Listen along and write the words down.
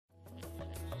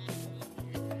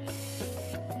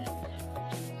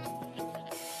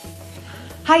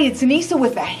Hi, it's Anissa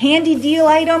with a handy deal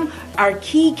item, our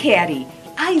Key Caddy.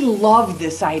 I love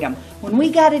this item. When we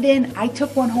got it in, I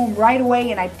took one home right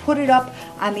away and I put it up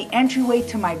on the entryway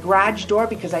to my garage door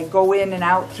because I go in and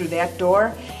out through that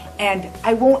door, and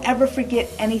I won't ever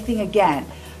forget anything again.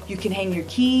 You can hang your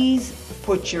keys,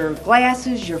 put your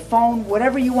glasses, your phone,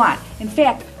 whatever you want. In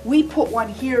fact, we put one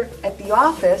here at the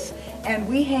office and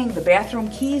we hang the bathroom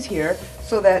keys here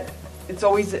so that it's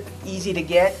always easy to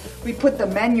get. We put the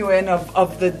menu in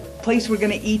of the place we're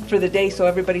going to eat for the day so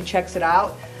everybody checks it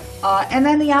out. And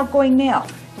then the outgoing mail.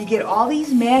 You get all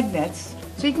these magnets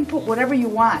so you can put whatever you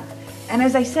want. And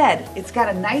as I said, it's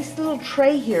got a nice little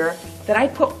tray here that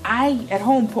I at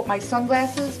home put my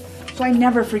sunglasses so I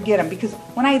never forget them, because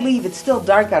when I leave it's still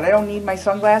dark out. I don't need my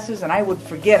sunglasses and I would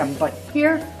forget them. But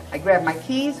here I grab my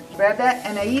keys, grab that,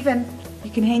 and you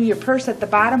can hang your purse at the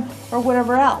bottom or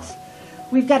whatever else.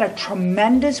 We've got a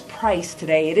tremendous price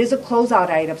today. It is a closeout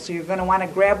item, so you're going to want to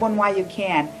grab one while you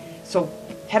can. So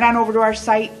head on over to our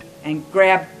site and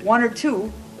grab one or two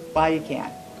while you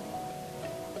can.